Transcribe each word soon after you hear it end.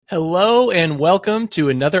Hello and welcome to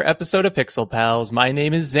another episode of Pixel Pals. My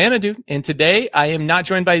name is Xanadu, and today I am not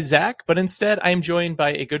joined by Zach, but instead I am joined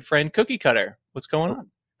by a good friend, Cookie Cutter. What's going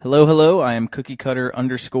on? Hello. I am Cookie Cutter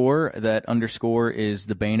 _. That underscore is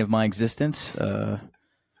the bane of my existence. Oh,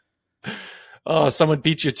 someone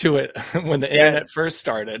beat you to it when the internet first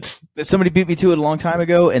started. Somebody beat me to it a long time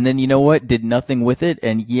ago, and then you know what? Did nothing with it,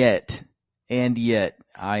 and yet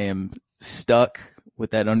I am stuck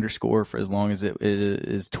with that underscore for as long as it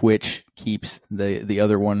is Twitch keeps the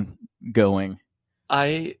other one going.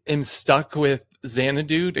 I am stuck with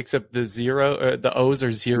Xanadu, except the O's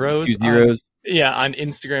are zeros. Two zeros. On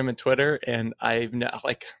Instagram and Twitter, and I've not,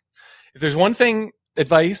 if there's one thing,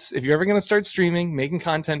 advice, if you're ever going to start streaming, making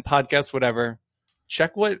content, podcasts, whatever,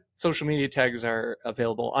 check what social media tags are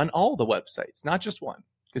available on all the websites, not just one,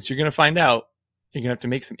 because you're going to find out you're going to have to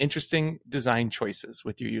make some interesting design choices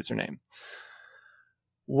with your username.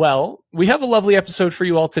 Well, we have a lovely episode for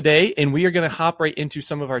you all today, and we are going to hop right into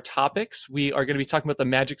some of our topics. We are going to be talking about the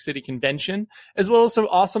Magic City Convention, as well as some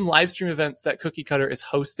awesome live stream events that Cookie Cutter is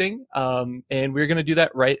hosting. And we're going to do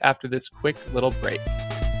that right after this quick little break.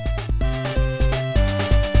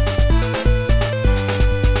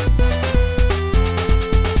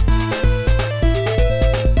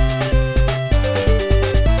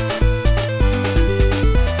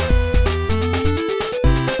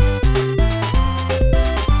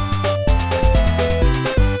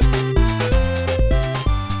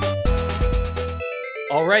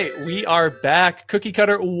 All right, we are back. Cookie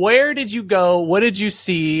Cutter, where did you go? What did you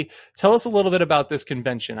see? Tell us a little bit about this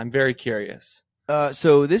convention. I'm very curious.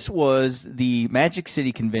 So this was the Magic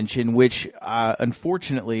City Convention, which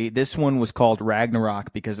unfortunately this one was called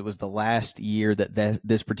Ragnarok because it was the last year that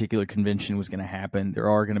this particular convention was going to happen. There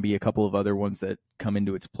are going to be a couple of other ones that come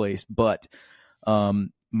into its place, but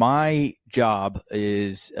my job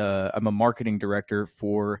is I'm a marketing director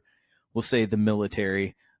for, we'll say, the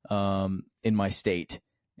military in my state.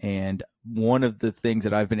 And one of the things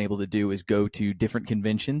that I've been able to do is go to different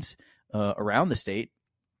conventions around the state,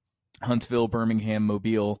 Huntsville, Birmingham,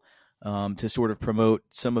 Mobile, to sort of promote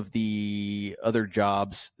some of the other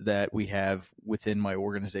jobs that we have within my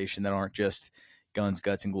organization that aren't just guns,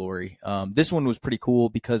 guts, and glory. This one was pretty cool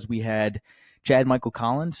because we had Chad Michael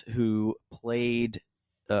Collins, who played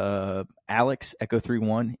Alex Echo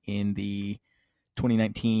 3-1 in the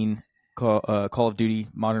 2019 Call of Duty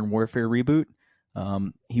Modern Warfare reboot.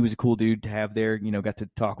 He was a cool dude to have there, got to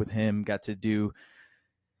talk with him, got to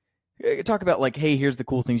talk about hey, here's the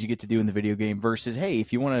cool things you get to do in the video game versus, hey,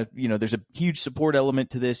 if you want to, there's a huge support element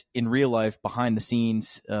to this in real life behind the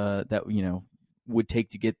scenes, that, would take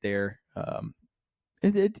to get there. Some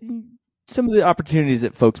of the opportunities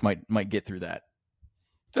that folks might get through that.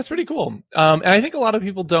 That's pretty cool. And I think a lot of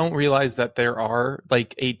people don't realize that there are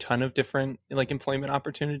a ton of different employment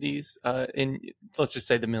opportunities in, let's just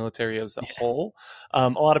say, the military as a whole. A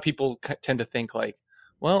lot of people tend to think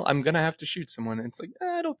well, I'm going to have to shoot someone. And it's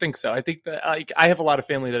I don't think so. I think that I have a lot of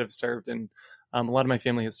family that have served, and a lot of my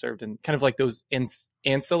family has served in kind of those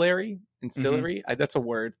ancillary, mm-hmm. That's a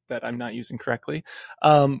word that I'm not using correctly.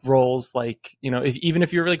 Roles even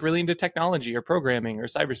if you're really into technology or programming or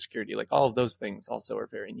cybersecurity, all of those things also are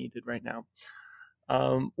very needed right now.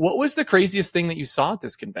 What was the craziest thing that you saw at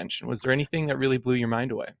this convention? Was there anything that really blew your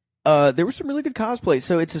mind away? There was some really good cosplay.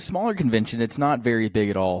 So it's a smaller convention. It's not very big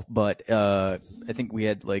at all, but I think we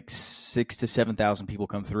had 6,000 to 7,000 people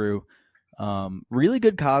come through. Really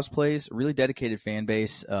good cosplays, really dedicated fan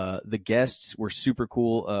base. The guests were super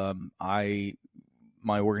cool. My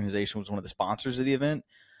organization was one of the sponsors of the event.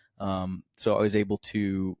 So I was able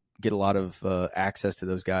to get a lot of access to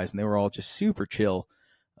those guys, and they were all just super chill.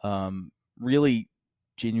 Really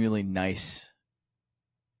genuinely nice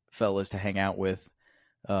fellas to hang out with.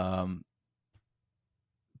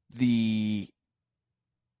 The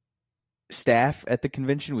staff at the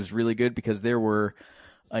convention was really good because there were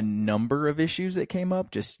a number of issues that came up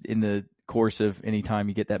just in the course of any time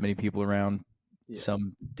you get that many people around. Yeah.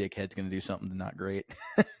 Some dickhead's going to do something not great.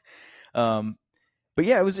 But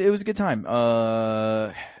yeah, it was a good time.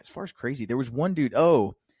 As far as crazy, there was one dude.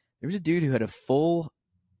 Oh, there was a dude who had a full,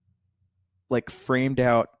 framed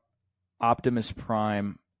out Optimus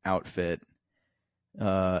Prime outfit.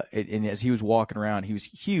 And as he was walking around, he was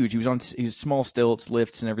huge. He was small stilts,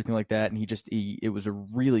 lifts, and everything like that. And it was a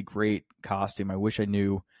really great costume. I wish I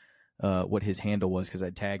knew what his handle was because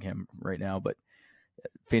I'd tag him right now. But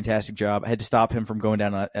fantastic job. I had to stop him from going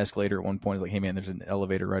down an escalator at one point. I was like, hey man, there's an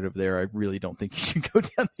elevator right over there. I really don't think you should go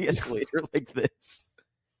down the escalator like this.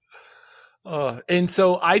 And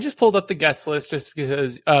so I just pulled up the guest list just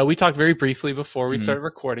because we talked very briefly before we Mhm. started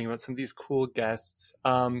recording about some of these cool guests.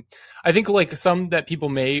 I think like some that people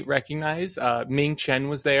may recognize. Ming Chen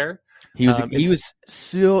was there. He was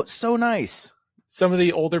so nice. Some of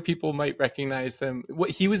the older people might recognize them.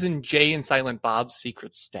 He was in Jay and Silent Bob's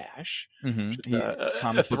Secret Stash, which is He a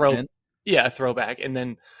comic book throw, man. yeah, a throwback. And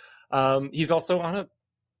then he's also on a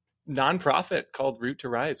nonprofit called Root to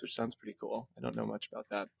Rise, which sounds pretty cool. I don't know much about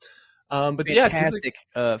that. But yeah, it seems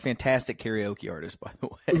like Fantastic karaoke artist, by the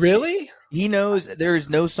way. really. He knows there is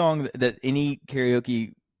no song that any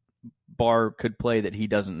karaoke bar could play that he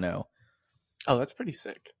doesn't know. Oh, that's pretty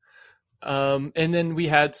sick. And then we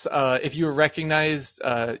had, if you recognize,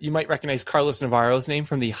 you might recognize Carlos Navarro's name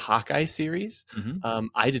from the Hawkeye series. Mm-hmm.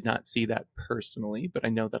 I did not see that personally, but I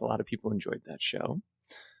know that a lot of people enjoyed that show.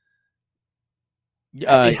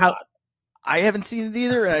 I haven't seen it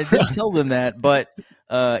either, and I didn't tell them that, but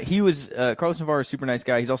he was Carlos Navarro, super nice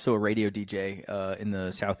guy. He's also a radio DJ in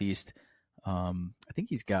the Southeast. I think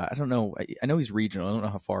he's got, I don't know, I know he's regional. I don't know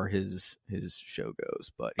how far his show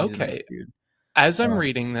goes, but he's a nice dude. As I'm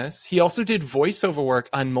reading this, he also did voiceover work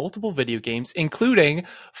on multiple video games, including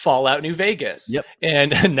Fallout New Vegas. Yep.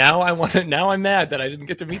 And now I'm mad that I didn't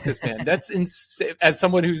get to meet this man. That's insane. As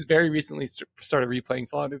someone who's very recently started replaying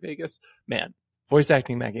Fallout New Vegas, man, voice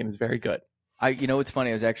acting in that game is very good. It's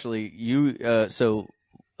funny. I was actually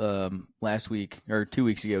last week or 2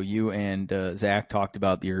 weeks ago, you and Zach talked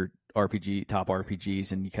about your top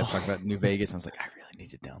RPGs, and you kept talking about New Vegas. And I was like, I really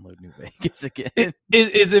need to download New Vegas again. It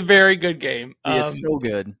is a very good game. It's so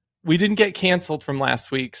good. We didn't get canceled from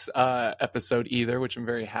last week's episode either, which I'm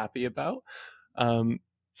very happy about.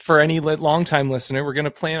 For any longtime listener, we're going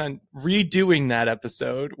to plan on redoing that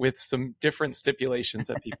episode with some different stipulations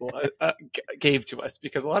that people gave to us,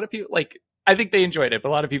 because a lot of people, I think they enjoyed it, but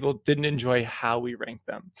a lot of people didn't enjoy how we ranked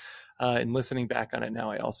them. And listening back on it now,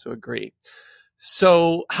 I also agree.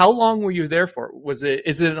 So how long were you there for? Is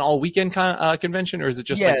it an all weekend convention, or is it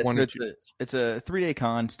just like 1 or 2 days? It's a 3-day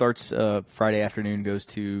con, starts Friday afternoon, goes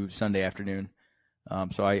to Sunday afternoon.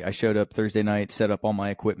 So I showed up Thursday night, set up all my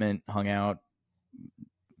equipment, hung out,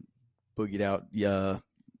 boogied out.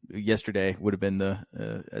 Yesterday would have been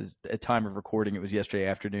as a time of recording, it was yesterday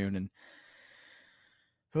afternoon, and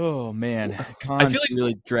oh man, cons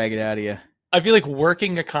really drag it out of you. I feel like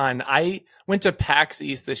working a con. I went to PAX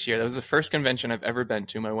East this year. That was the first convention I've ever been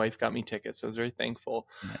to. My wife got me tickets. I was very thankful.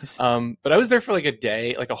 Nice. But I was there for like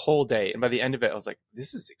a whole day. And by the end of it, I was like,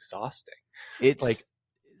 this is exhausting. It's like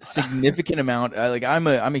significant amount. I'm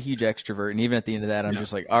a huge extrovert. And even at the end of that, I'm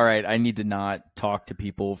just like, all right, I need to not talk to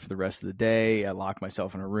people for the rest of the day. I lock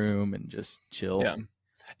myself in a room and just chill. Yeah.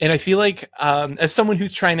 And I feel like as someone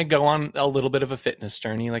who's trying to go on a little bit of a fitness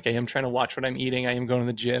journey, like I am trying to watch what I'm eating. I am going to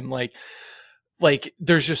the gym. Like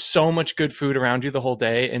there's just so much good food around you the whole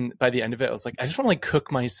day. And by the end of it, I was like, I just want to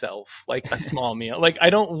cook myself like a small meal. Like I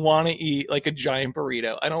don't want to eat like a giant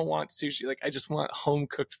burrito. I don't want sushi. Like I just want home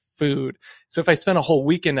cooked food. So if I spend a whole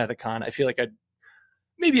weekend at a con, I feel like I'd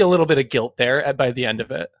maybe a little bit of guilt there by the end of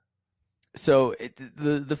it. So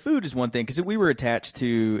the food is one thing, because we were attached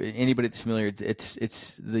to, anybody that's familiar,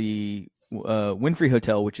 it's the Winfrey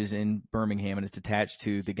Hotel, which is in Birmingham, and it's attached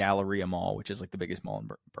to the Galleria Mall, which is like the biggest mall in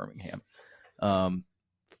Birmingham.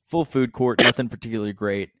 Full food court, nothing particularly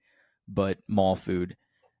great, but mall food.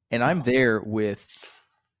 And I'm there with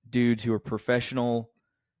dudes who are professional,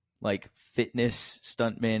 like fitness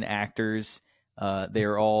stuntmen, actors. They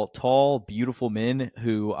are all tall, beautiful men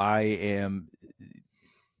who I am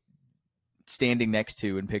standing next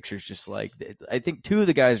to in pictures. Just like, I think 2 of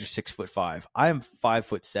the guys are 6'5". I am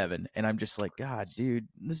 5'7", and I'm just like, God, dude,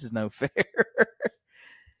 this is no fair.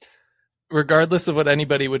 Regardless of what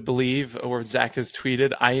anybody would believe or Zach has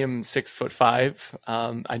tweeted, I am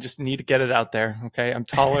 6'5". I just need to get it out there. Okay. I'm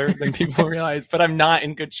taller than people realize, but I'm not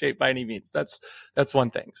in good shape by any means. That's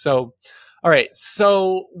one thing. So, all right.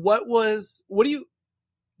 So do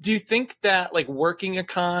you think that like working a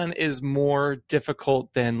con is more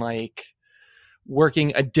difficult than like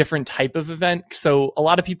working a different type of event? So a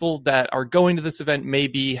lot of people that are going to this event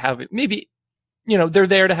maybe they're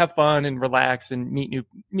there to have fun and relax and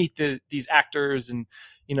meet these actors and,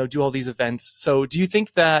 do all these events. So do you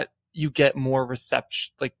think that you get more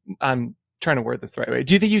reception? Like, I'm trying to word this the right way.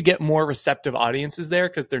 Do you think you get more receptive audiences there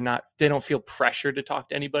because they don't feel pressure to talk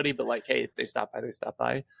to anybody, but like, hey, if they stop by, they stop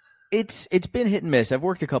by? It's been hit and miss. I've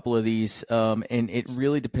worked a couple of these, and it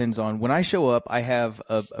really depends on when I show up. I have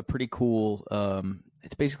a pretty cool,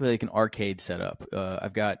 it's basically like an arcade setup.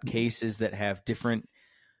 I've got cases that have different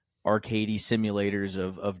arcadey simulators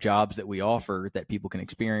of jobs that we offer that people can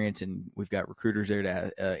experience, and we've got recruiters there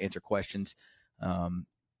to answer questions.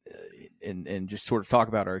 and just sort of talk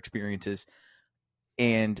about our experiences.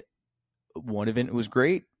 And one event was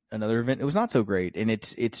great. Another event, it was not so great. And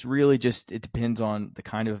it's really just, it depends on the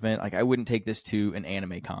kind of event. Like I wouldn't take this to an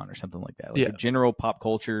anime con or something like that. Like a general pop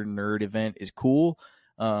culture nerd event is cool.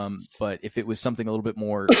 But if it was something a little bit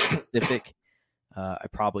more specific, I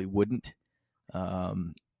probably wouldn't.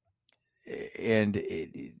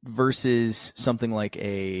 Versus something like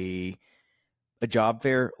a job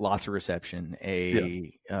fair, lots of reception,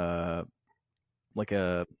 like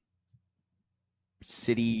a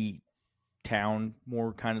city town,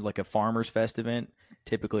 more kind of like a farmer's fest event,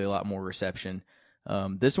 typically a lot more reception.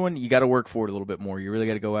 This one, you got to work for it a little bit more. You really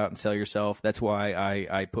got to go out and sell yourself. That's why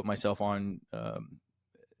I put myself on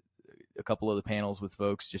a couple of the panels with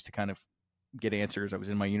folks just to kind of get answers. I was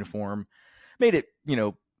in my uniform, made it,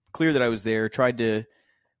 clear that I was there, tried to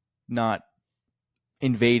not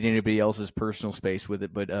invade anybody else's personal space with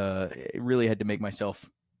it, but it really had to make myself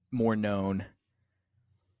more known.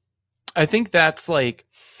 I think that's like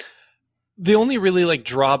the only really like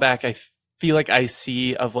drawback I feel like I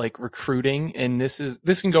see of like recruiting, and this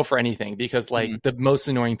can go for anything, because like the most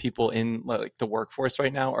annoying people in like the workforce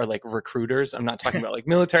right now are like recruiters. I'm not talking about like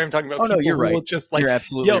military. I'm talking about people you're who right. will just like, you're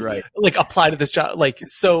absolutely right. Like apply to this job. Like,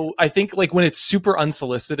 so I think like when it's super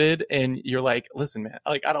unsolicited and you're like, listen, man,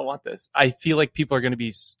 like I don't want this. I feel like people are going to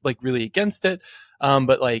be like really against it.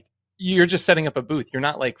 But like, you're just setting up a booth. You're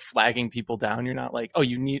not like flagging people down. You're not like, oh,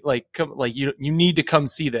 you need like come, like you need to come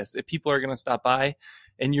see this. If people are going to stop by,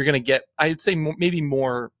 and you're going to get, I'd say maybe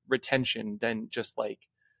more retention than just like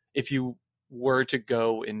if you were to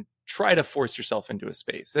go and try to force yourself into a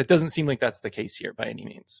space. That doesn't seem like that's the case here by any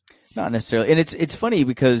means. Not necessarily. And it's funny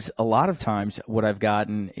because a lot of times what I've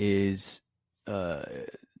gotten is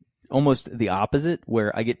almost the opposite,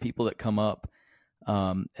 where I get people that come up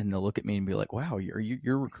and they'll look at me and be like, wow,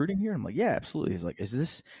 you're recruiting here? I'm like, yeah, absolutely. He's like, is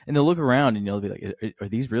this? And they'll look around and they'll be like, are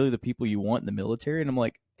these really the people you want in the military? And I'm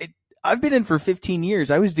like, I've been in for 15 years.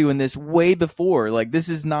 I was doing this way before. Like, this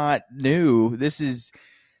is not new. These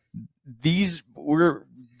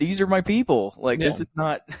are my people. Like, This is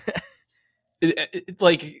not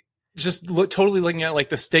like just totally looking at like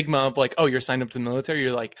the stigma of like, oh, you're signed up to the military.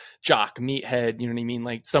 You're like jock, meathead. You know what I mean?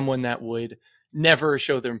 Like someone that would never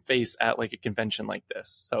show their face at like a convention like this.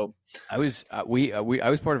 So I was I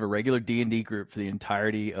was part of a regular D&D group for the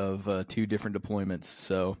entirety of 2 different deployments.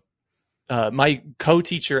 So my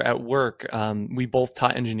co-teacher at work, we both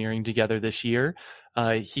taught engineering together this year.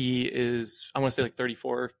 He is, I want to say like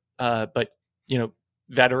 34, but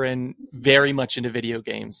veteran, very much into video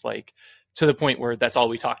games, like to the point where that's all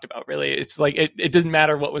we talked about. Really, it's like it didn't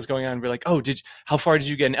matter what was going on. We're like, oh, how far did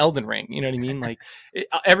you get in Elden Ring? You know what I mean? Like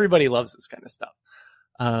everybody loves this kind of stuff.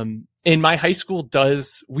 In my high school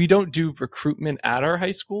we don't do recruitment at our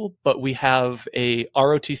high school, but we have a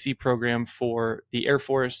ROTC program for the Air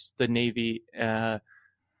Force, the Navy, and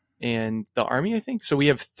the Army, I think. So we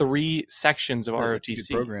have 3 sections of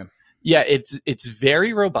ROTC program. Yeah, it's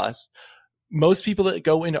very robust. Most people that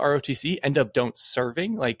go into ROTC end up don't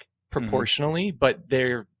serving like proportionally, but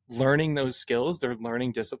they're learning those skills. They're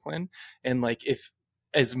learning discipline. And like, if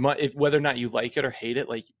whether or not you like it or hate it,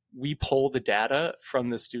 like we pull the data from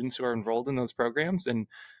the students who are enrolled in those programs, and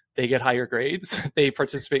they get higher grades. They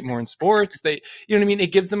participate more in sports. You know what I mean?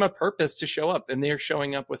 It gives them a purpose to show up, and they're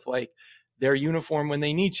showing up with like their uniform when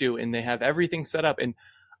they need to, and they have everything set up. And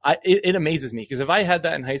it amazes me, because if I had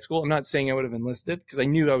that in high school, I'm not saying I would have enlisted because I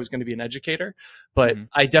knew I was going to be an educator, but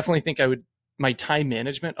I definitely think my time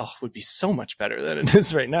management would be so much better than it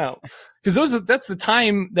is right now. Because that's the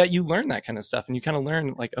time that you learn that kind of stuff, and you kind of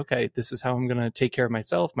learn like, okay, this is how I'm going to take care of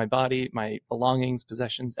myself, my body, my belongings,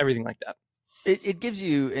 possessions, everything like that. It gives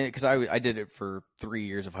you, because I did it for 3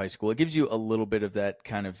 years of high school. It gives you a little bit of that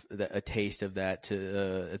kind of a taste of that,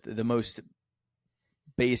 to the most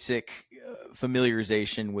basic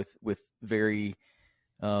familiarization with very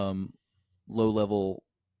low level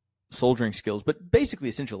soldiering skills, but basically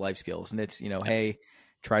essential life skills. And it's, hey,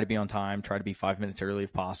 try to be on time, try to be 5 minutes early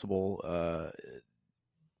if possible,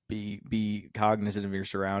 be cognizant of your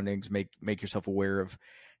surroundings, make yourself aware of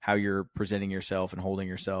how you're presenting yourself and holding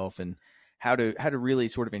yourself, and how to really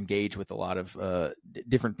sort of engage with a lot of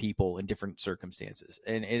different people in different circumstances.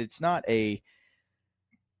 And it's not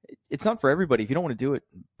for everybody. If you don't want to do it,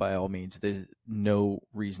 by all means, there's no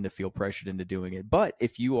reason to feel pressured into doing it. But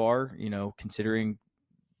if you are, considering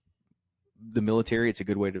the military, it's a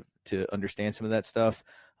good way to understand some of that stuff.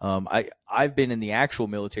 I've been in the actual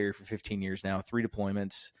military for 15 years now, 3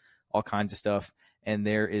 deployments, all kinds of stuff. And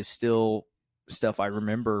there is still stuff I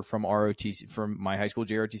remember from ROTC, from my high school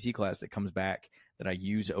JROTC class, that comes back that I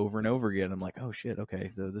use over and over again. I'm like, oh shit, okay,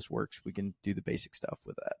 this works. We can do the basic stuff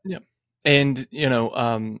with that. Yeah. And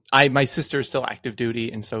my sister is still active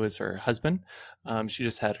duty, and so is her husband. She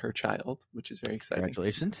just had her child, which is very exciting.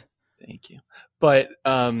 Congratulations. Thank you. But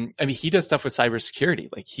I mean, he does stuff with cybersecurity.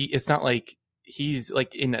 Like it's not like he's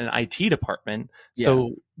like in an IT department.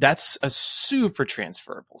 So that's a super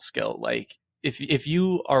transferable skill. Like if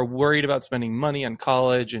you are worried about spending money on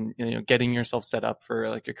college and getting yourself set up for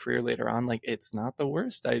like a career later on, like it's not the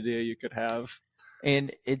worst idea you could have.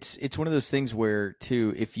 And it's one of those things where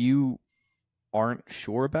too, if you aren't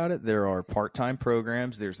sure about it, there are part-time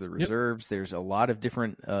programs, there's the reserves, there's a lot of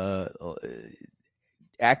different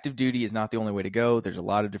active duty is not the only way to go. There's a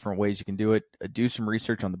lot of different ways you can do it. Do some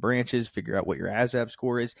research on the branches, figure out what your ASVAB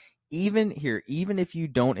score is. Even if you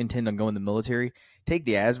don't intend on going in the military, take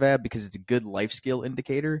the ASVAB because it's a good life skill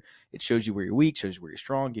indicator. It shows you where you're weak, shows you where you're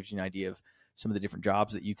strong, gives you an idea of some of the different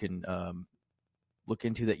jobs that you can look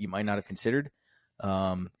into that you might not have considered.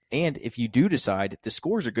 And if you do decide, the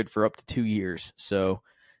scores are good for up to 2 years. So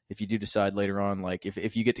if you do decide later on, like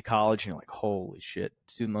if you get to college and you're like, holy shit,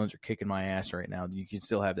 student loans are kicking my ass right now, you can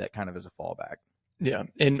still have that kind of as a fallback. Yeah.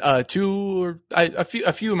 And a few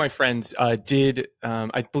of my friends did,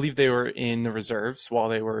 I believe they were in the reserves while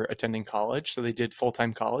they were attending college. So they did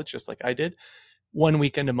full-time college, just like I did. 1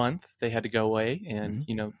 weekend a month, they had to go away and,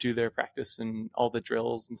 do their practice and all the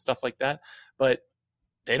drills and stuff like that. But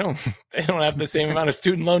they don't have the same amount of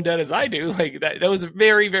student loan debt as I do. Like that was a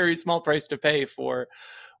very, very small price to pay for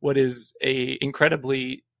what is a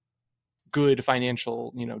incredibly good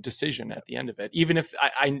financial, decision at the end of it. Even if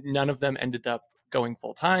none of them ended up going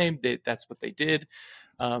full time, that's what they did.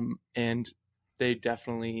 And they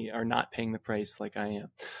definitely are not paying the price like I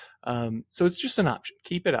am. So it's just an option.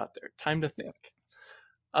 Keep it out there. Time to think.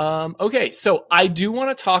 Okay. So I do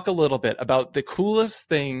want to talk a little bit about the coolest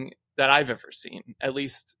thing that I've ever seen, at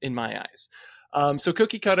least in my eyes. So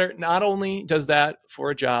Cookie Cutter not only does that for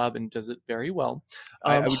a job and does it very well.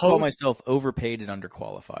 I would call myself overpaid and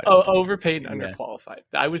underqualified. Oh, overpaid and underqualified.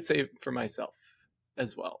 I would say for myself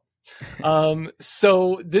as well.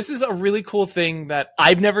 So this is a really cool thing that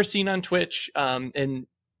I've never seen on Twitch. And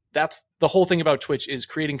that's the whole thing about Twitch, is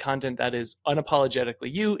creating content that is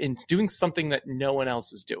unapologetically you and doing something that no one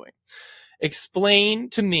else is doing. Explain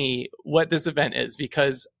to me what this event is,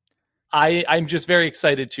 because I'm just very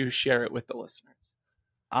excited to share it with the listeners.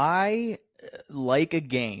 I like a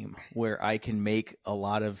game where I can make a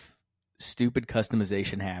lot of stupid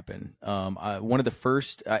customization happen. One of the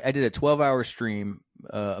first, I did a 12-hour stream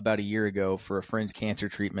about a year ago for a friend's cancer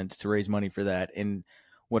treatments to raise money for that. And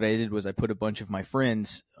what I did was I put a bunch of my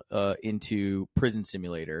friends into Prison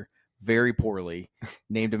Simulator very poorly,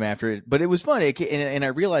 named them after it, but it was fun. And I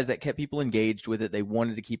realized that kept people engaged with it. They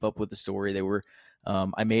wanted to keep up with the story. They were,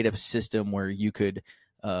 I made a system where you could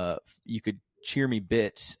cheer me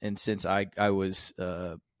bits. And since I was,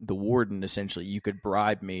 the warden, essentially, you could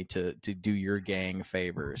bribe me to do your gang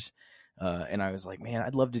favors. And I was like, man,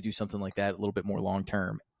 I'd love to do something like that a little bit more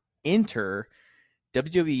long-term. Enter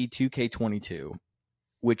WWE 2K22,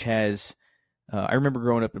 which has, I remember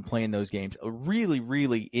growing up and playing those games, a really,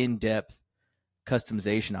 really in-depth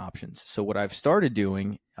customization options. So what I've started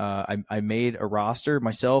doing, I made a roster,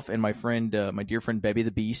 myself and my friend, my dear friend Bebby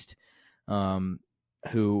the Beast,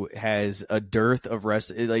 who has a dearth of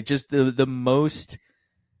wrestling, like just the most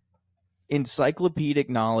encyclopedic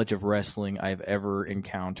knowledge of wrestling I've ever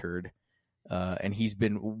encountered. And he's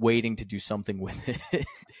been waiting to do something with it.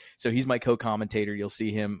 So he's my co-commentator. You'll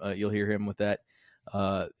see him, you'll hear him with that.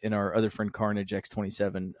 And our other friend Carnage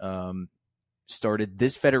X27 started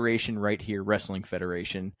this federation right here, Wrestling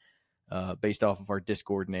Federation, based off of our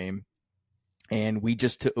Discord name. And we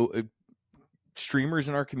just streamers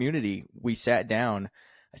in our community, I sat down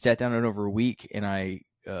in over a week, and I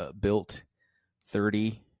built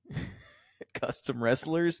 30 custom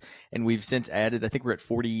wrestlers, and we've since added, I think we're at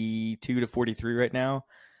 42 to 43 right now.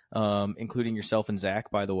 Including yourself and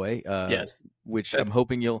Zach, by the way. Yes, which I'm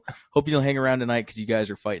hoping you'll hang around tonight because you guys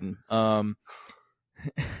are fighting. I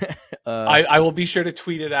will be sure to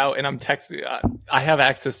tweet it out, and I'm texting. I have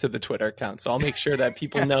access to the Twitter account, so I'll make sure that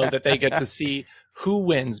people know that they get to see who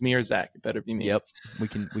wins, me or Zach. It better be me. Yep, we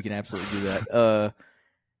can absolutely do that.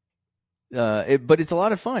 But it's a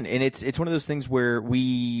lot of fun, and it's one of those things where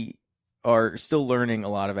we are still learning a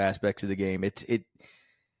lot of aspects of the game. It's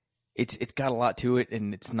got a lot to it,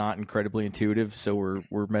 and it's not incredibly intuitive, so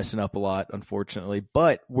we're messing up a lot, unfortunately.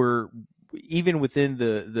 But we're even within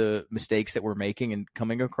the mistakes that we're making and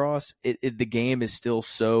coming across, the game is still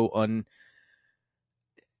so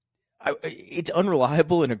it's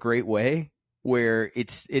unreliable in a great way, where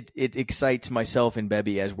it excites myself and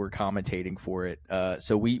Bebby as we're commentating for it.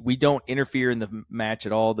 So we don't interfere in the match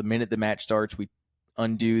at all. The minute the match starts, we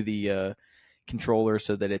undo the controller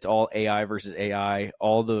so that it's all AI versus AI.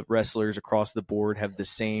 All the wrestlers across the board have the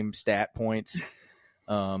same stat points,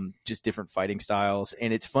 just different fighting styles.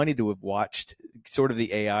 And it's funny to have watched sort of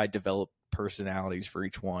the AI develop personalities for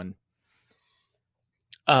each one.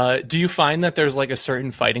 Do you find that there's like a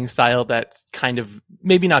certain fighting style that's kind of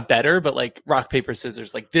maybe not better, but like rock, paper,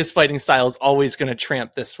 scissors, like this fighting style is always going to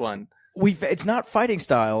tramp this one? It's not fighting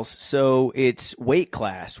styles, so it's weight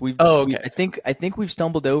class. Okay. I think we've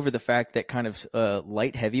stumbled over the fact that kind of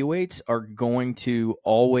light heavyweights are going to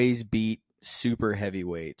always beat super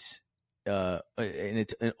heavyweights, and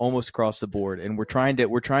it's almost across the board. And we're trying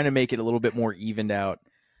to make it a little bit more evened out.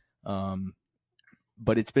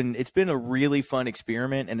 But it's been a really fun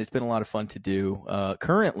experiment, and it's been a lot of fun to do.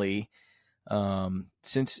 Currently,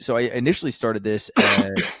 I initially started this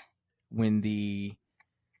when the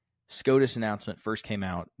SCOTUS announcement first came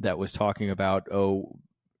out that was talking about, Roe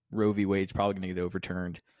v. Wade's probably going to get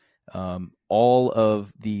overturned. All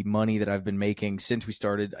of the money that I've been making since we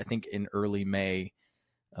started, I think in early May,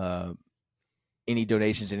 any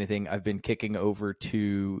donations, anything, I've been kicking over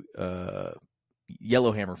to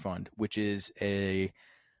Yellowhammer Fund, which is a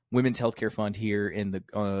women's healthcare fund here in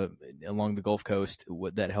the along the Gulf Coast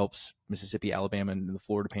that helps Mississippi, Alabama, and the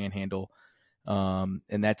Florida Panhandle. And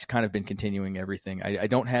that's kind of been continuing everything. I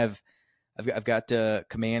don't have, I've got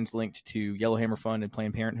commands linked to Yellowhammer Fund and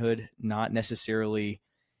Planned Parenthood. Not necessarily,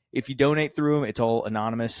 if you donate through them, it's all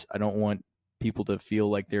anonymous. I don't want people to feel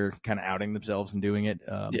like they're kind of outing themselves and doing it.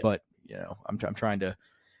 But I'm trying to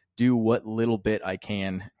do what little bit I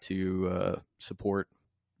can to support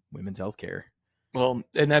women's healthcare. Well,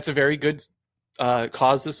 and that's a very good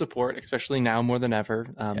cause to support, especially now more than ever.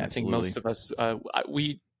 I think most of us,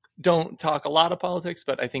 we don't talk a lot of politics,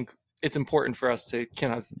 but I think it's important for us to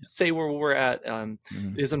kind of say where we're at. It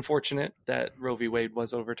is unfortunate that Roe v. Wade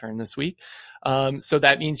was overturned this week. So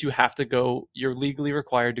that means you have to go, you're legally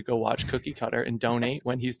required to go watch Cookie Cutter and donate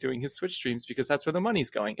when he's doing his Twitch streams, because that's where the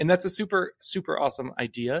money's going. And that's a super, super awesome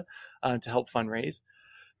idea to help fundraise.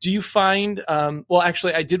 Do you find, well,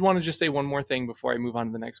 actually, I did want to just say one more thing before I move on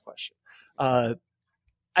to the next question.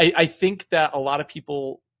 I think that a lot of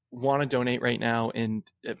people want to donate right now, and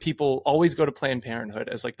people always go to Planned Parenthood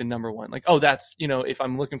as like the number one, like, oh, that's, if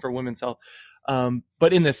I'm looking for women's health.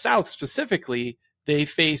 But in the South specifically, they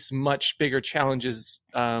face much bigger challenges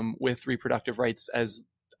with reproductive rights. As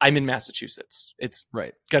I'm in Massachusetts, it's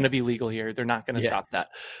going to be legal here. They're not going to stop that.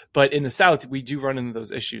 But in the South, we do run into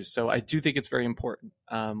those issues. So I do think it's very important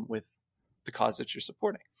with the cause that you're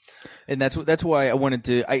supporting. And that's why I wanted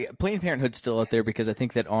to. Planned Parenthood's still out there because I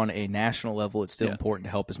think that on a national level, it's still important to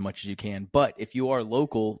help as much as you can. But if you are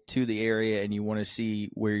local to the area and you want to see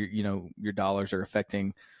where your dollars are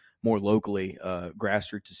affecting more locally,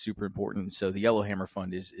 grassroots is super important. So the Yellowhammer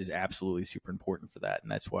Fund is absolutely super important for that,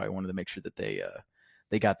 and that's why I wanted to make sure that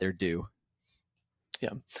they got their due.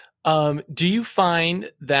 Yeah. Do you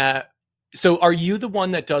find that? So are you the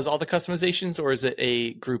one that does all the customizations, or is it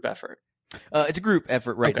a group effort? It's a group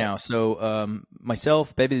effort right now. So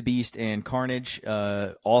myself, Baby the Beast, and Carnage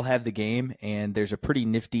all have the game, and there's a pretty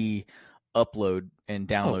nifty upload and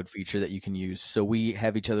download feature that you can use. So we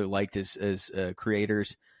have each other liked as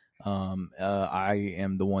creators. I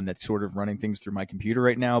am the one that's sort of running things through my computer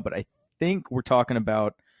right now, but I think we're talking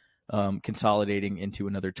about consolidating into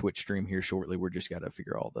another Twitch stream here shortly. We're just got to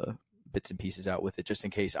figure all the bits and pieces out with it, just in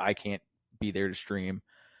case I can't be there to stream.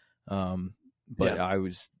 But I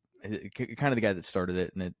was kind of the guy that started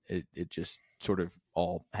it, and it just sort of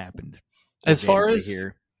all happened. As far as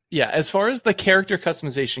the character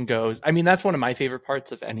customization goes, I mean, that's one of my favorite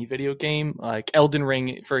parts of any video game. Like Elden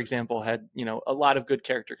Ring, for example, had a lot of good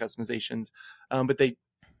character customizations, but they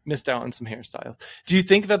missed out on some hairstyles. Do you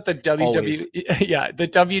think that the WWE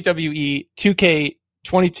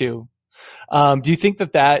 2K22, do you think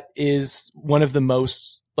that is one of the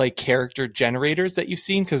most like character generators that you've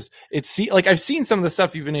seen? Because like I've seen some of the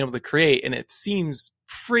stuff you've been able to create, and it seems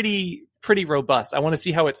pretty robust. I want to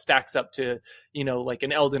see how it stacks up to like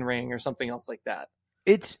an Elden Ring or something else like that.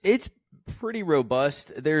 It's pretty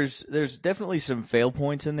robust. There's definitely some fail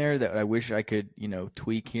points in there that I wish I could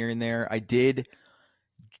tweak here and there.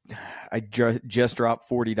 I just dropped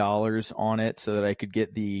 $40 on it so that I could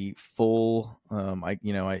get the full. I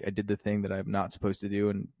did the thing that I'm not supposed to do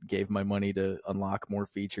and gave my money to unlock more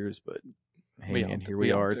features. But hey, man, here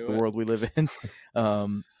we are. It's the world we live in.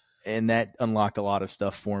 And that unlocked a lot of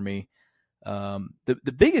stuff for me.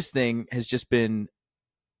 The biggest thing has just been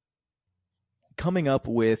coming up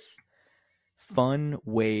with fun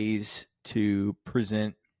ways to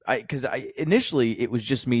present. Because initially it was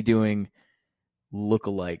just me doing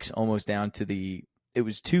lookalikes almost down to the it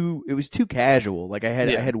was too casual. Like I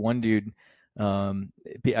Yeah. had one dude,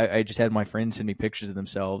 I just had my friends send me pictures of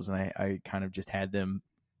themselves, and I kind of just had them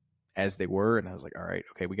as they were, and I was like, all right,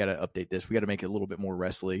 okay, we got to update this. We got to make it a little bit more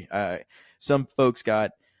wrestly. Some folks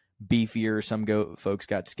got beefier, some folks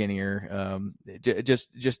got skinnier,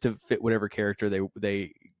 just to fit whatever character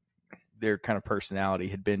their kind of personality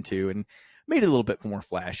had been to, and made it a little bit more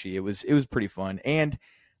flashy. It was pretty fun, and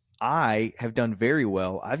I have done very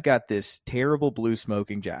well. I've got this terrible blue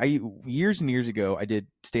smoking jacket. Years and years ago, I did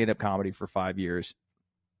stand-up comedy for 5 years,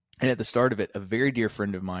 and at the start of it, a very dear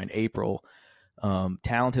friend of mine, April,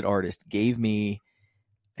 talented artist, gave me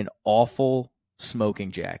an awful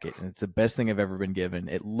smoking jacket, and it's the best thing I've ever been given.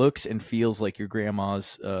 It looks and feels like your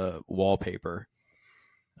grandma's wallpaper.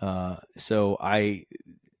 So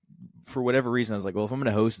for whatever reason, I was like, well, if I'm going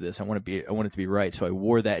to host this, I want it to be right. So I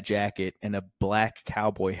wore that jacket and a black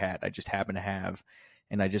cowboy hat I just happened to have,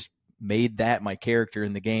 and I just made that my character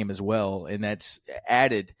in the game as well, and that's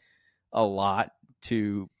added a lot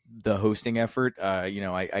to the hosting effort. I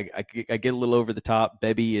get a little over the top.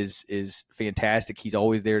 Bebby is fantastic. He's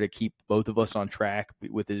always there to keep both of us on track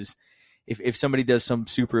with his. If somebody does some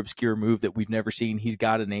super obscure move that we've never seen, he's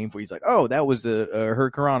got a name for. He's like, oh, that was the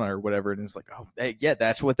Hurricanrana or whatever, and it's like, oh, hey, yeah,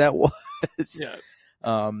 that's what that was. Yeah.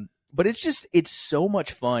 But it's so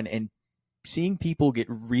much fun, and seeing people get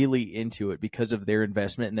really into it because of their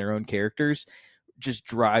investment in their own characters just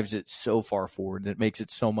drives it so far forward, and it makes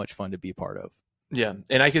it so much fun to be a part of. Yeah,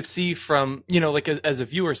 and I could see from, like as a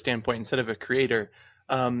viewer standpoint instead of a creator,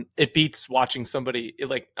 it beats watching somebody,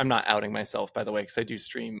 like, I'm not outing myself, by the way, because I do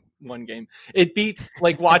stream one game. It beats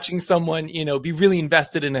like watching someone, be really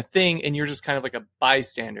invested in a thing, and you're just kind of like a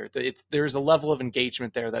bystander. There's a level of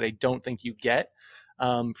engagement there that I don't think you get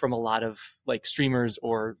from a lot of like streamers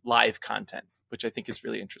or live content, which I think is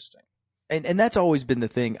really interesting. And that's always been the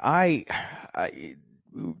thing. I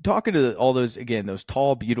talking to all those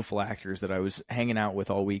tall, beautiful actors that I was hanging out with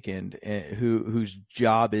all weekend, whose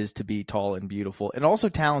job is to be tall and beautiful and also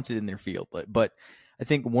talented in their field. But I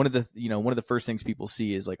think one of the first things people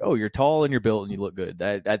see is like, oh, you're tall and you're built and you look good.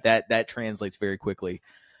 That translates very quickly.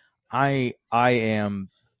 I'm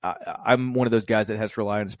one of those guys that has to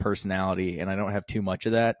rely on his personality, and I don't have too much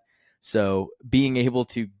of that. So being able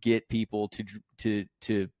to get people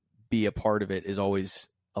to be a part of it is always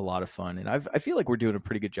a lot of fun, and I feel like we're doing a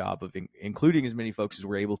pretty good job of including as many folks as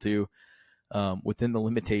we're able to within the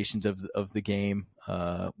limitations of the game.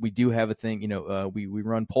 We do have a thing, we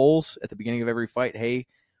run polls at the beginning of every fight. Hey,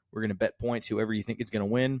 we're going to bet points whoever you think is going to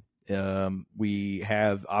win. We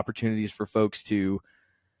have opportunities for folks to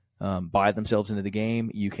buy themselves into the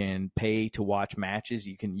game. You can pay to watch matches.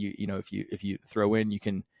 You can if you throw in, you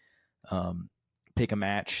can pick a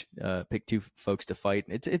match, pick two folks to fight.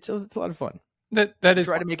 It's a lot of fun. That is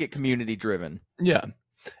try to make it community driven. Yeah.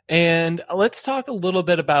 And let's talk a little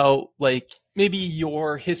bit about like maybe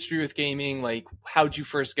your history with gaming, like how'd you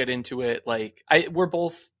first get into it? Like we're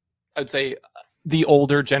both, I'd say, the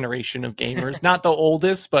older generation of gamers, not the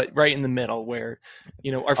oldest, but right in the middle where,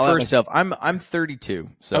 our I'll first myself. I'm 32.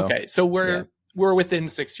 So okay. So we're within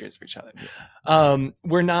 6 years of each other.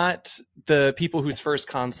 We're not the people whose first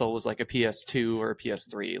console was like a PS2 or a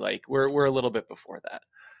PS3. Like we're a little bit before that.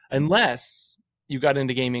 Unless you got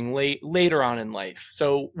into gaming later on in life.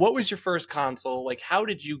 So what was your first console? Like, how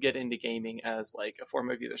did you get into gaming as like a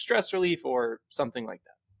form of either stress relief or something like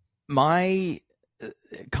that? My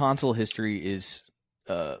console history is,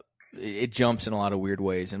 it jumps in a lot of weird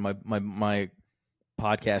ways. And my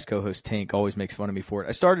podcast co-host Tink always makes fun of me for it.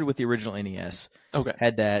 I started with the original NES. Okay.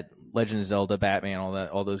 Had that, Legend of Zelda, Batman,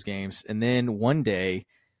 all those games. And then one day,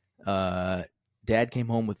 Dad came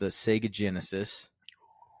home with a Sega Genesis.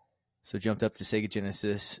 So jumped up to Sega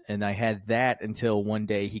Genesis, and I had that until one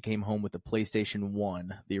day he came home with the PlayStation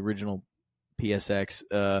 1, the original PSX.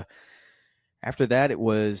 After that, it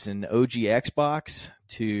was an OG Xbox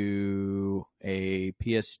to a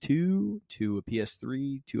PS2 to a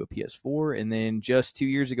PS3 to a PS4, and then just 2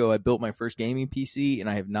 years ago, I built my first gaming PC, and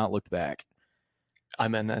I have not looked back.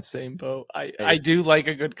 I'm in that same boat. I do like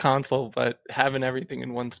a good console, but having everything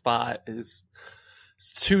in one spot is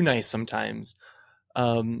too nice sometimes.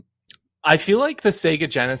 I feel like the Sega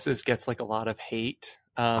Genesis gets like a lot of hate,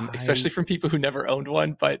 especially from people who never owned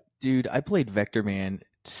one. But dude, I played Vector Man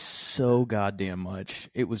so goddamn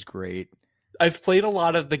much. It was great. I've played a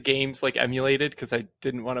lot of the games like emulated because I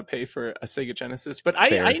didn't want to pay for a Sega Genesis. But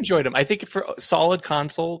I enjoyed them. I think for a solid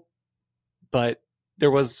console, but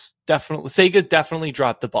there was Sega definitely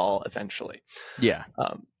dropped the ball eventually. Yeah.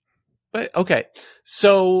 But okay,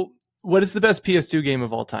 so what is the best PS2 game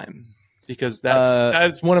of all time? Because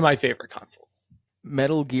that's one of my favorite consoles.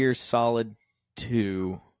 Metal Gear Solid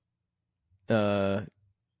 2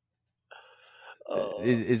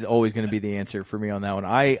 is always going to be the answer for me on that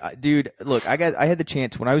one. Dude, look, I had the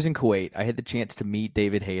chance when I was in Kuwait. I had the chance to meet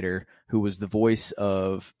David Hayter, who was the voice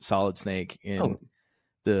of Solid Snake in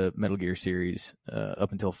the Metal Gear series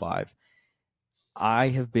up until 5. I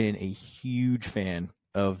have been a huge fan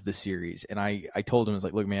of the series, and I told him, I was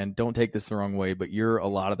like, look, man, don't take this the wrong way, but you're a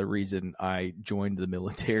lot of the reason I joined the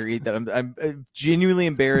military. That I'm genuinely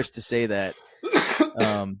embarrassed to say that.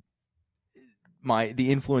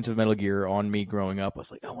 The influence of Metal Gear on me growing up, I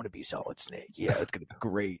was like, I want to be Solid Snake. Yeah, it's gonna be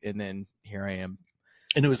great. And then here I am.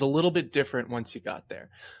 And it was a little bit different once you got there.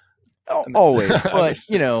 Always, but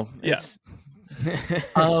yeah.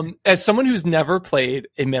 As someone who's never played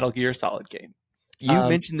a Metal Gear Solid game, you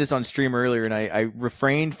mentioned this on stream earlier, and I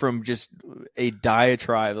refrained from just a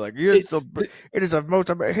diatribe like it is the most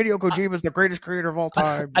Hideo Kojima is the greatest creator of all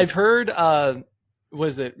time. I've heard,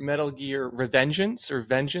 was it Metal Gear Revengeance or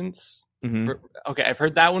Vengeance? Mm-hmm. Okay, I've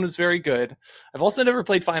heard that one was very good. I've also never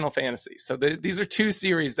played Final Fantasy, so these are 2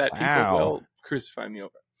 series that people will crucify me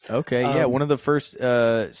over. Okay, yeah, one of the first.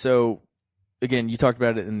 So again, you talked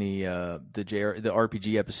about it in the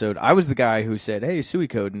RPG episode. I was the guy who said, "Hey,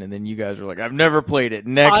 Suikoden," and then you guys were like, "I've never played it."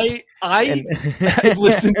 Next, I've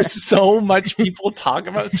listened to so much people talk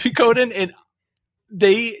about Suikoden, and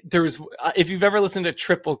if you've ever listened to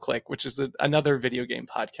Triple Click, which is another video game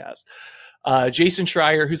podcast. Jason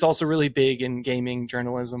Schreier, who's also really big in gaming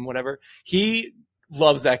journalism, whatever, he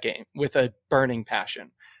loves that game with a burning passion.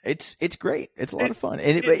 It's great. It's a lot of fun,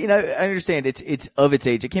 and I understand it's of its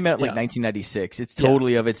age. It came out in 1996. It's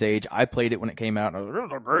totally of its age. I played it when it came out, and I was like, "This is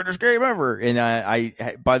the greatest game ever." And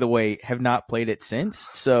I, by the way, have not played it since.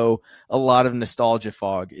 So a lot of nostalgia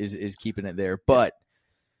fog is keeping it there. But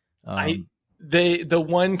the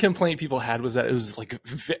one complaint people had was that it was like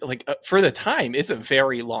for the time, it's a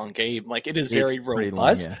very long game. Like it is very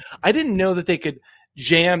robust. Long, yeah. I didn't know that they could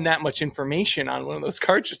jam that much information on one of those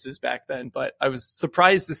cartridges back then, but I was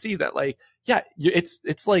surprised to see that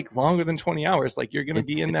it's like longer than 20 hours. Like you're going to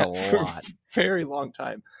be in that for a very long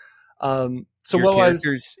time. So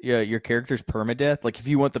your character's permadeath. Like if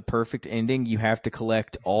you want the perfect ending, you have to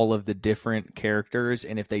collect all of the different characters,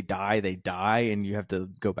 and if they die, they die, and you have to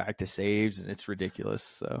go back to saves, and it's ridiculous.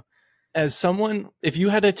 So, if you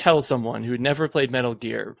had to tell someone who had never played Metal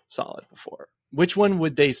Gear Solid before, which one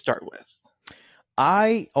would they start with?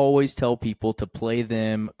 I always tell people to play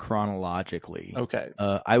them chronologically. Okay.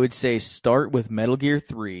 I would say start with Metal Gear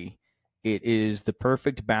 3. It is the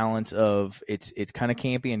perfect balance of it's kind of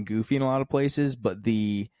campy and goofy in a lot of places, but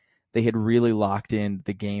they had really locked in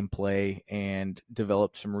the gameplay and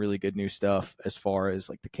developed some really good new stuff as far as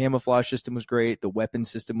like the camouflage system was great, the weapon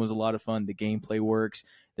system was a lot of fun, the gameplay works.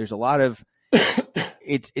 There's a lot of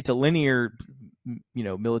it's a linear,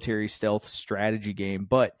 military stealth strategy game,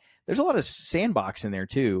 but there's a lot of sandbox in there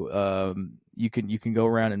too. You can go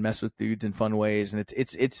around and mess with dudes in fun ways, and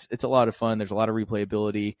it's a lot of fun. There's a lot of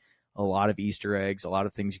replayability, a lot of Easter eggs, a lot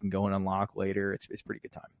of things you can go and unlock later. It's a pretty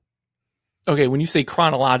good time. Okay, when you say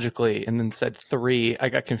chronologically and then said 3, I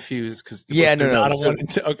got confused because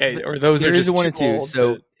okay, or those are just 1 and 2.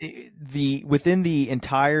 So within the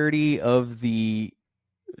entirety of the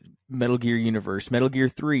Metal Gear universe, Metal Gear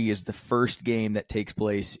 3 is the first game that takes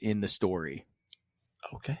place in the story.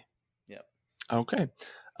 Okay. Yeah. Okay.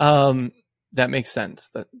 That makes sense.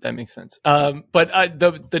 That makes sense. But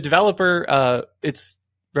the developer, it's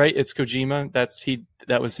right. It's Kojima. That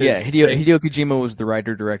was his. Yeah. Hideo Kojima was the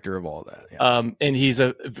writer director of all that. Yeah. And he's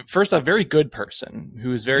a very good person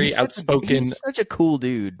who is very outspoken. He's such a cool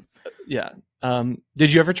dude. Yeah.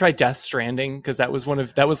 Did you ever try Death Stranding? Because that was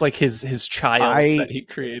like his child that he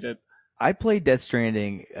created. I played Death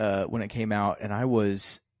Stranding when it came out, and I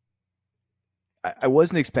wasn't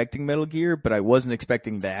expecting Metal Gear, but I wasn't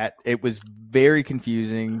expecting that. It was very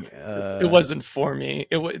confusing. It wasn't for me.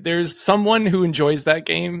 There's someone who enjoys that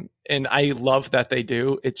game, and I love that they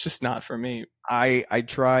do. It's just not for me. I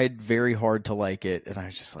tried very hard to like it, and I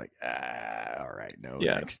was just like, all right, no.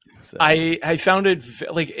 Yeah. Next. So. I found it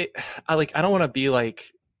I don't want to be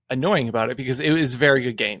like annoying about it because it was a very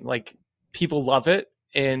good game. Like people love it,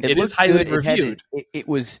 and it is highly reviewed.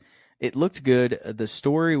 It looked good. The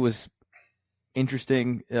story was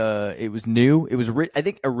interesting. It was new. It was I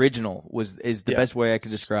think original is the best way I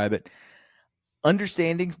could describe it.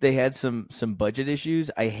 Understanding they had some budget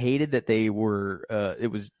issues. I hated that they were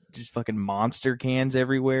it was just fucking monster cans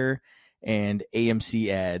everywhere and AMC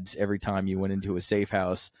ads every time you went into a safe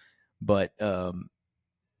house. But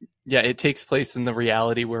yeah, it takes place in the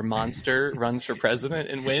reality where Monster runs for president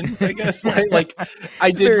and wins, I guess. Like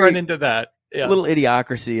I did run into that. Yeah. little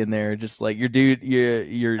idiocracy in there. Just like your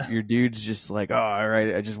dude's just like, oh, all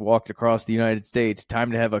right, I just walked across the United States.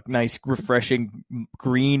 Time to have a nice, refreshing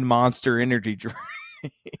green Monster energy drink.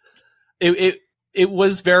 It it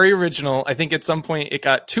was very original. I think at some point it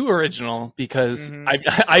got too original because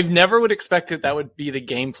I never would expect that would be the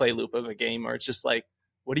gameplay loop of a game, or it's just like,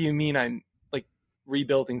 what do you mean I'm like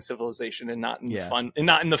rebuilding civilization and not in the fun and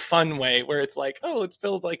not in the fun way where it's like, oh, let's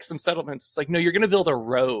build like some settlements. It's like, no, you're going to build a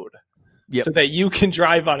road so that you can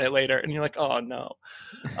drive on it later, and you're like, oh no.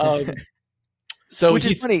 So which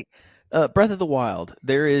is funny. Breath of the Wild,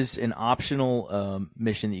 there is an optional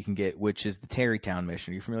mission that you can get, which is the Tarrytown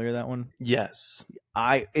mission. Are you familiar with that one? Yes.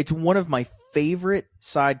 It's one of my favorite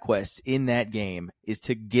side quests in that game is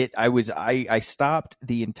to get. I stopped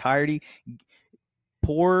the entirety.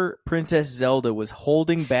 Poor Princess Zelda was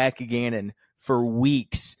holding back Ganon for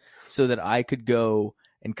weeks so that I could go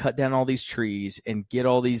and cut down all these trees and get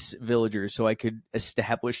all these villagers so I could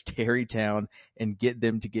establish Tarrytown and get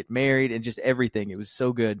them to get married and just everything. It was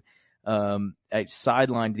so good. I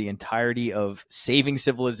sidelined the entirety of saving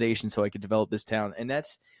civilization so I could develop this town. And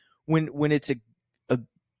that's when it's a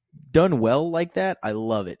done well like that, I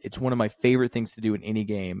love it. It's one of my favorite things to do in any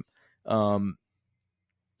game.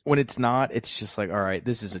 When it's not, it's just like, all right,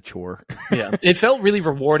 this is a chore. Yeah, it felt really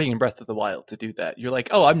rewarding in Breath of the Wild to do that. You're like,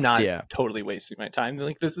 oh, I'm not totally wasting my time.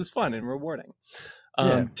 Like, this is fun and rewarding.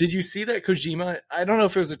 Did you see that Kojima? I don't know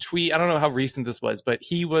if it was a tweet. I don't know how recent this was, but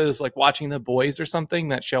he was like watching The Boys or something,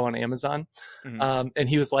 that show on Amazon. And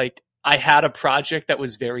he was like, I had a project that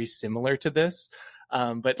was very similar to this.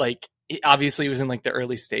 But like, obviously it was in like the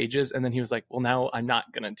early stages. And then he was like, well, now I'm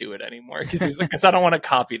not going to do it anymore. Cause he's like, cause I don't want to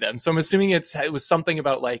copy them. So I'm assuming it was something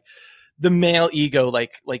about like the male ego,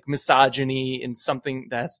 like misogyny and something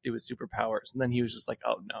that has to do with superpowers. And then he was just like,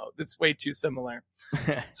 oh no, that's way too similar.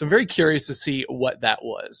 So I'm very curious to see what that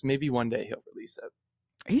was. Maybe one day he'll release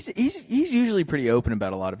it. He's usually pretty open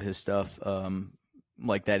about a lot of his stuff.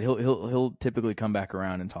 Like that. He'll typically come back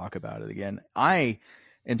around and talk about it again. I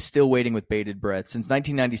am still waiting with bated breath. Since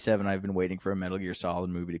 1997, I've been waiting for a Metal Gear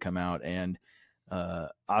Solid movie to come out, and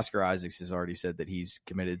Oscar Isaacs has already said that he's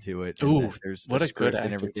committed to it. Ooh, there's what a good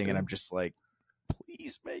and everything, and I'm just like,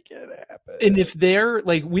 please make it happen. And if they're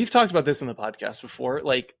like, we've talked about this in the podcast before,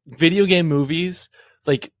 like video game movies,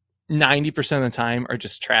 like 90% of the time are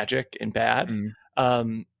just tragic and bad.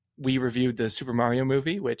 We reviewed the Super Mario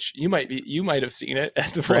movie, which you might have seen it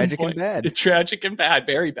at the tragic one point. And bad. Tragic and bad,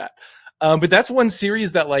 very bad. But that's one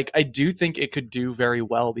series that like I do think it could do very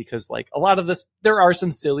well, because like a lot of this, there are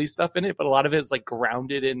some silly stuff in it, but a lot of it is like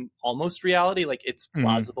grounded in almost reality. Like it's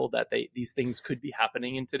plausible that these things could be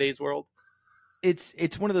happening in today's world.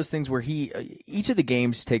 It's one of those things where each of the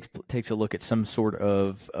games takes a look at some sort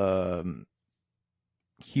of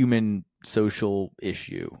human social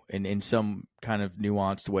issue in some kind of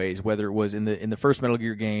nuanced ways. Whether it was in the first Metal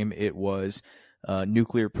Gear game, it was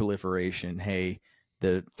nuclear proliferation. Hey,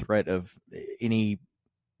 the threat of any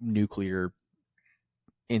nuclear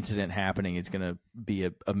incident happening is going to be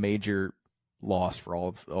a major loss for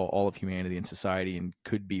all of humanity and society, and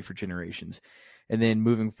could be for generations. And then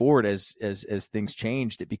moving forward, as things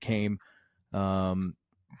changed, it became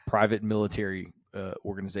private military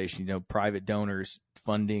organization. Private donors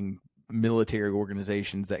funding military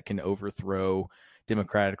organizations that can overthrow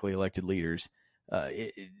democratically elected leaders.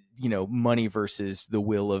 Money versus the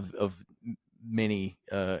will of many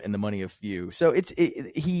and the money of few. So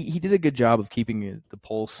he did a good job of keeping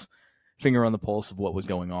the finger on the pulse of what was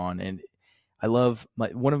going on. And I love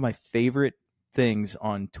one of my favorite things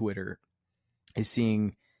on Twitter is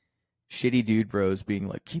seeing shitty dude bros being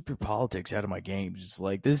like, keep your politics out of my games. It's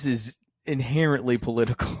like, this is inherently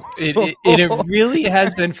political. It really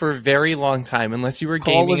has been for a very long time, unless you were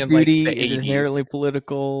gaming in like the 80s. Is inherently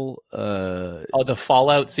political. The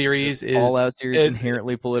Fallout series is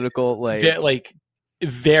inherently political. Like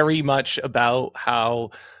very much about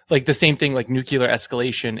how like the same thing, like nuclear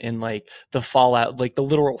escalation and like the fallout, like the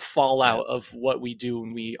literal fallout of what we do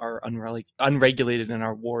when we are unregulated in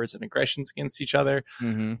our wars and aggressions against each other.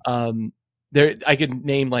 There, I could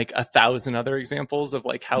name like 1,000 other examples of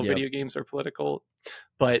like how video games are political,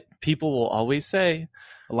 but people will always say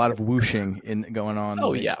a lot of whooshing going on.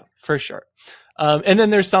 Oh yeah, for sure. And then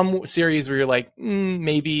there's some series where you're like,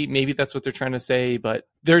 maybe that's what they're trying to say, but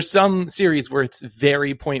there's some series where it's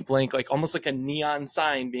very point blank, like almost like a neon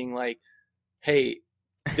sign being like, hey,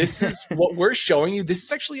 this is what we're showing you. This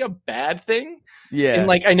is actually a bad thing. Yeah. And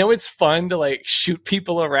like, I know it's fun to like shoot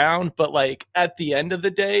people around, but like at the end of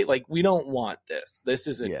the day, like we don't want this. This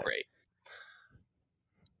isn't great.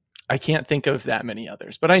 I can't think of that many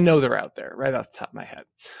others, but I know they're out there right off the top of my head.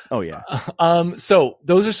 Oh yeah. So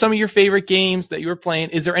those are some of your favorite games that you were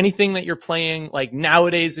playing. Is there anything that you're playing like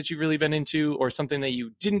nowadays that you've really been into, or something that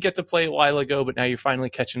you didn't get to play a while ago, but now you're finally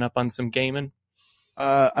catching up on some gaming?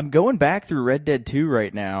 I'm going back through Red Dead 2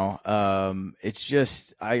 right now. It's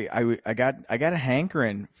just I got a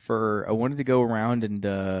hankering for. I wanted to go around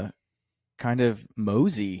and kind of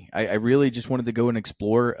mosey. I really just wanted to go and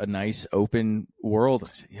explore a nice open world. I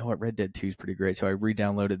said, you know what, Red Dead 2 is pretty great, so I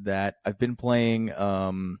re-downloaded that. I've been playing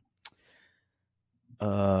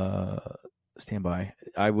standby.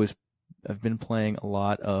 I've been playing a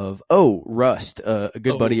lot of Rust. A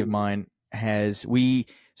good buddy of mine has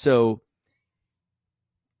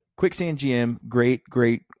Quicksand GM,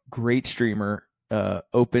 great streamer,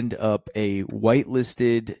 opened up a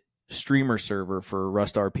whitelisted streamer server for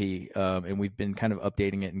Rust RP, and we've been kind of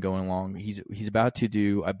updating it and going along. He's about to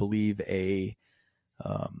do, I believe, a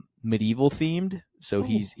medieval themed. So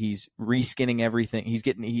he's reskinning everything.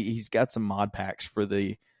 He's got some mod packs for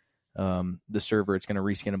the server. It's going to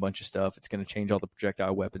reskin a bunch of stuff. It's going to change all the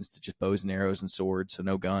projectile weapons to just bows and arrows and swords, so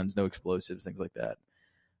no guns, no explosives, things like that.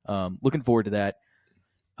 Looking forward to that.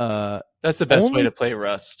 That's the best way to play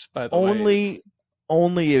Rust, by the way.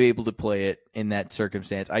 Only able to play it in that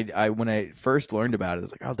circumstance. I when I first learned about it, I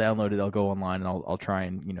was like, I'll download it, I'll go online, and I'll try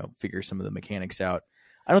and figure some of the mechanics out.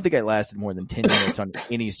 I don't think I lasted more than 10 minutes on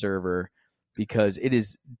any server, because it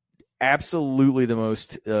is absolutely the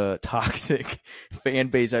most toxic fan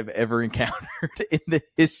base I've ever encountered in the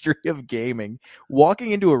history of gaming.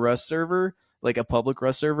 Walking into a Rust server, like a public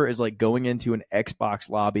Rust server, is like going into an Xbox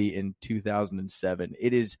lobby in 2007.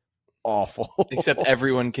 It is awful. Except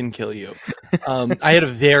everyone can kill you. I had a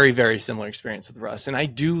very, very similar experience with Rust, and I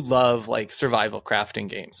do love like survival crafting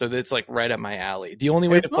games, so that's like right up my alley. The only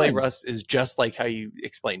way to play Rust is just like how you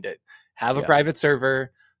explained it. Have a private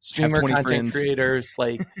server, streamer content creators,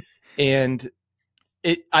 like, and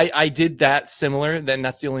I did that similar. Then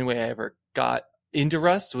that's the only way I ever got into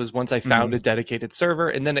Rust, was once I found a dedicated server,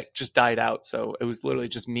 and then it just died out. So it was literally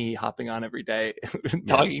just me hopping on every day,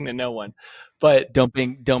 talking to no one, but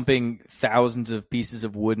dumping thousands of pieces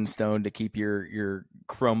of wood and stone to keep your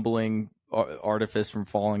crumbling artifice from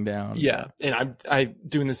falling down. Yeah, and I'm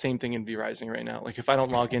doing the same thing in V Rising right now. Like if I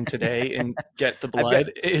don't log in today and get the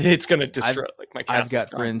blood, it's going to destroy my cast. I've got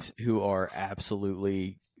friends who are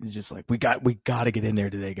absolutely just like, we got to get in there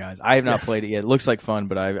today, guys. I have not played it yet. It looks like fun,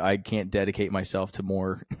 but I can't dedicate myself to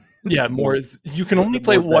more. Yeah, more. You can only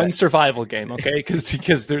play one survival game, okay?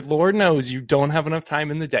 Because Lord knows you don't have enough time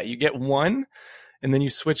in the day. You get one, and then you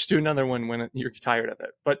switch to another one when you're tired of it.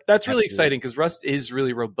 But that's really exciting, because Rust is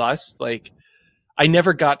really robust. Like, I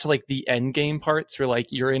never got to like the end game parts where like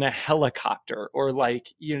you're in a helicopter, or like,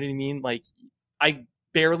 you know what I mean? Like, I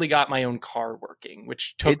barely got my own car working,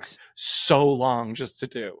 which took so long just to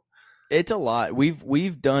do. It's a lot.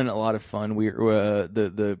 We've done a lot of fun. We're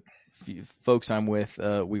the folks I'm with,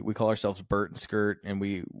 we call ourselves Bert and Skirt, and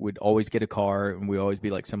we would always get a car, and we always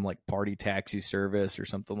be like some like party taxi service or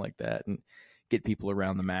something like that, and get people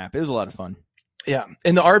around the map. It was a lot of fun. Yeah,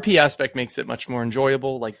 and the RP aspect makes it much more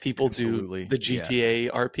enjoyable. Like people do the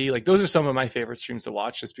GTA RP. Like those are some of my favorite streams to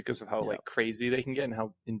watch, just because of how like crazy they can get and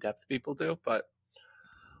how in depth people do. But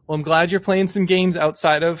well, I'm glad you're playing some games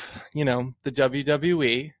outside of the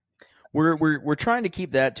WWE. We're trying to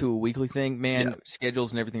keep that to a weekly thing, man.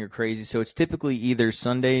 Schedules and everything are crazy, so it's typically either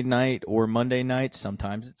Sunday night or Monday night.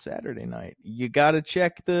 Sometimes it's Saturday night. You got to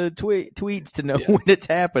check the tweets to know when it's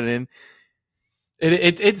happening.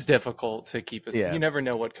 It's difficult to keep us. You never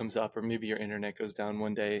know what comes up, or maybe your internet goes down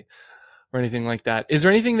one day or anything like that. Is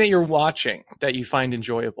there anything that you're watching that you find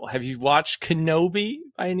enjoyable? Have you watched Kenobi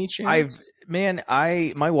by any chance?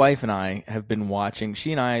 My wife and I have been watching.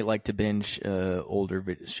 She and I like to binge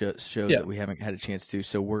older shows that we haven't had a chance to.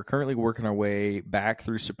 So we're currently working our way back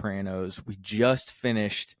through Sopranos. We just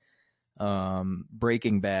finished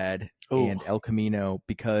Breaking Bad and El Camino,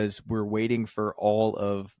 because we're waiting for all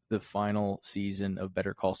of the final season of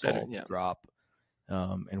Better Call Saul to drop.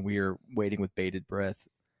 And we are waiting with bated breath.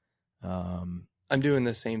 I'm doing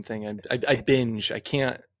the same thing. I binge. I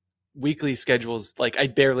can't. Weekly schedules, like I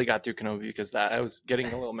barely got through Kenobi because of that. I was getting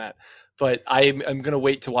a little mad, but I'm gonna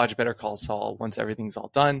wait to watch Better Call Saul once everything's all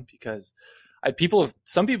done, because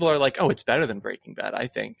some people are like, oh, it's better than Breaking Bad. I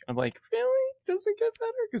think I'm like, really? Does it get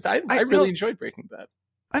better? Because I really enjoyed Breaking Bad.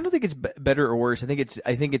 I don't think it's better or worse. I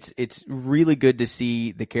think it's really good to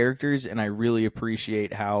see the characters, and I really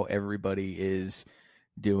appreciate how everybody is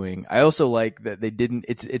doing. I also like that they didn't.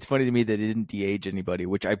 It's funny to me that they didn't de-age anybody,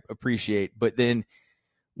 which I appreciate. But then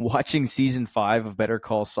watching season 5 of Better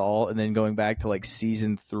Call Saul and then going back to like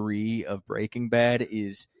season 3 of Breaking Bad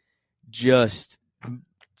is just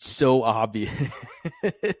so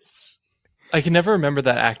obvious. I can never remember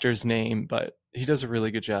that actor's name, but he does a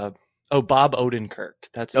really good job. Oh, Bob Odenkirk.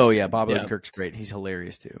 That's his name. Bob Odenkirk's great. He's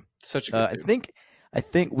hilarious too. Such a good dude. I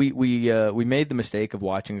think we made the mistake of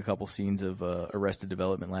watching a couple scenes of Arrested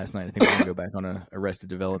Development last night. I think we're gonna go back on a Arrested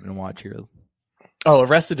Development and watch here. Oh,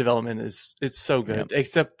 Arrested Development it's so good.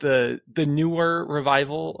 Except the newer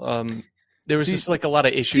revival, there was just like a lot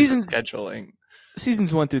of issues with scheduling.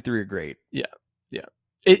 Seasons 1 through 3 are great. Yeah.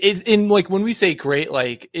 In like when we say great,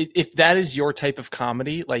 like if that is your type of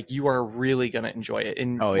comedy, like you are really gonna enjoy it.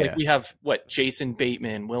 And like we have Jason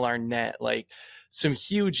Bateman, Will Arnett, like some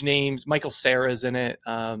huge names. Michael Cera's in it,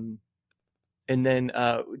 and then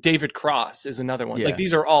David Cross is another one. Like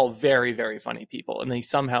these are all very, very funny people, and they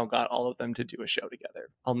somehow got all of them to do a show together.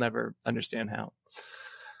 I'll never understand how.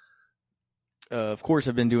 Of course,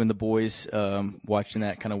 I've been doing The Boys, watching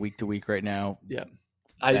that kind of week to week right now. Yeah,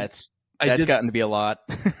 that's gotten to be a lot.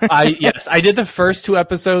 I did the first 2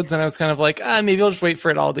 episodes and I was kind of like, maybe I'll just wait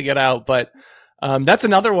for it all to get out. But that's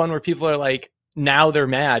another one where people are like, now they're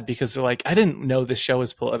mad because they're like, I didn't know this show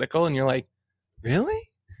was political. And you're like, really?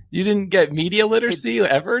 You didn't get media literacy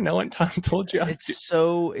ever? No one told you? It's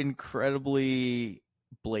so incredibly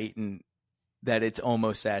blatant that it's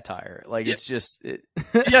almost satire. Like it's just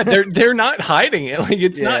they're not hiding it. Like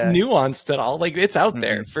it's not nuanced at all. Like it's out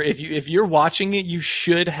there for if you're watching it, you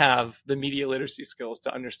should have the media literacy skills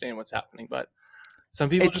to understand what's happening. But some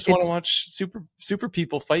people just want to watch super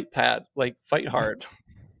people fight hard.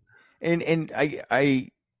 And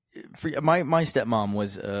I my stepmom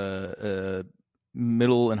was a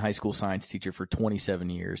middle and high school science teacher for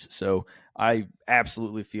 27 years. So I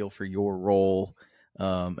absolutely feel for your role.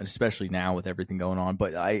 And especially now with everything going on,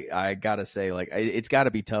 but I gotta say, like, it's got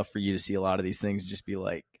to be tough for you to see a lot of these things and just be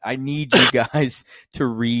like, I need you guys to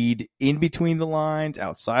read in between the lines,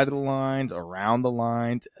 outside of the lines, around the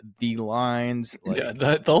lines, the lines. Like...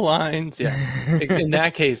 the lines. Yeah. In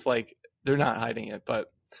that case, like they're not hiding it, but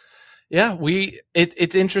yeah,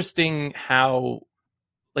 it's interesting how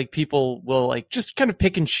like people will like just kind of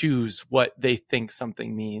pick and choose what they think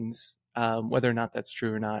something means. Whether or not that's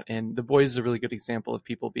true or not. And The Boys is a really good example of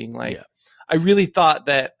people being like, I really thought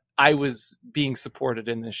that I was being supported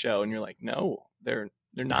in this show. And you're like, no, they're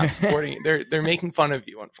not supporting it. They're making fun of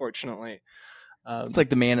you, unfortunately. It's like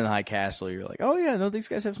The Man in the High Castle. You're like, oh yeah, no, these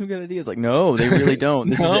guys have some good ideas. Like, no, they really don't.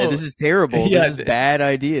 This is terrible. Yeah, this is bad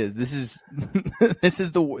ideas. This is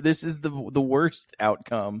the worst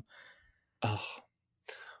outcome. Oh.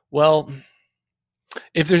 Well,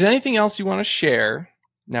 if there's anything else you want to share,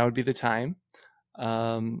 now would be the time.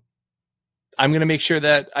 I'm going to make sure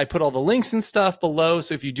that I put all the links and stuff below.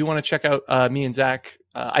 So if you do want to check out me and Zach,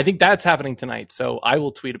 I think that's happening tonight. So I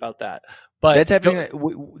will tweet about that. But that's happening.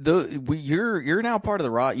 You're now part of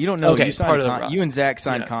the Raw. You don't know. Okay, you and Zach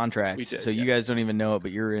signed contracts, so you guys don't even know it.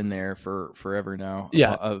 But you're in there for forever now.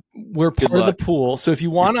 Yeah, we're part of the pool. So if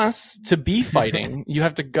you want us to be fighting, you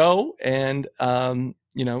have to go and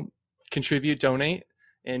contribute, donate.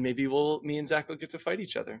 And maybe me and Zach will get to fight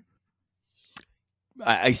each other.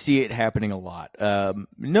 I see it happening a lot. I'm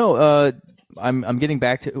getting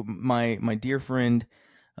back to my dear friend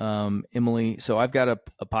Emily. So I've got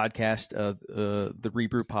a podcast, the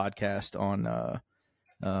Reboot podcast on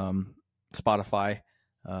Spotify.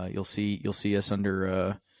 You'll see us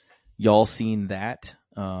under Y'all Seen That.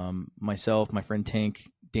 Myself, my friend Tank,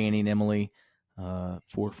 Danny, and Emily, 4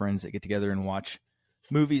 friends that get together and watch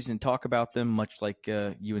movies and talk about them, much like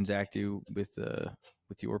you and Zach do with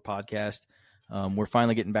your podcast. We're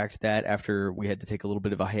finally getting back to that after we had to take a little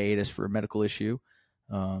bit of a hiatus for a medical issue.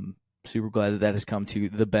 Super glad that has come to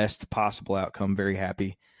the best possible outcome. Very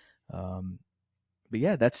happy. But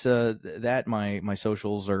yeah, that's that. My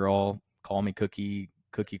socials are all call me Cookie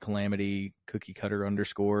Calamity, Cookie Cutter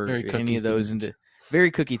 _ any of those into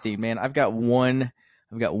very cookie themed, man. I've got one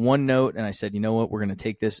note, and I said, you know what, we're gonna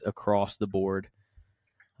take this across the board.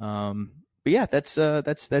 But yeah,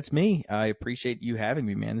 that's me. I appreciate you having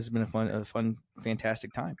me, man. This has been a fun,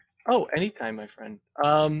 fantastic time. Oh, anytime, my friend.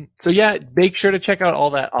 So yeah, make sure to check out all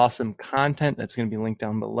that awesome content that's going to be linked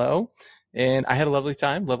down below. And I had a lovely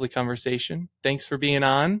time, lovely conversation. Thanks for being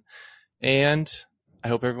on. And I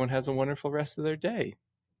hope everyone has a wonderful rest of their day.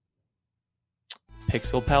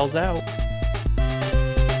 Pixel Pals out.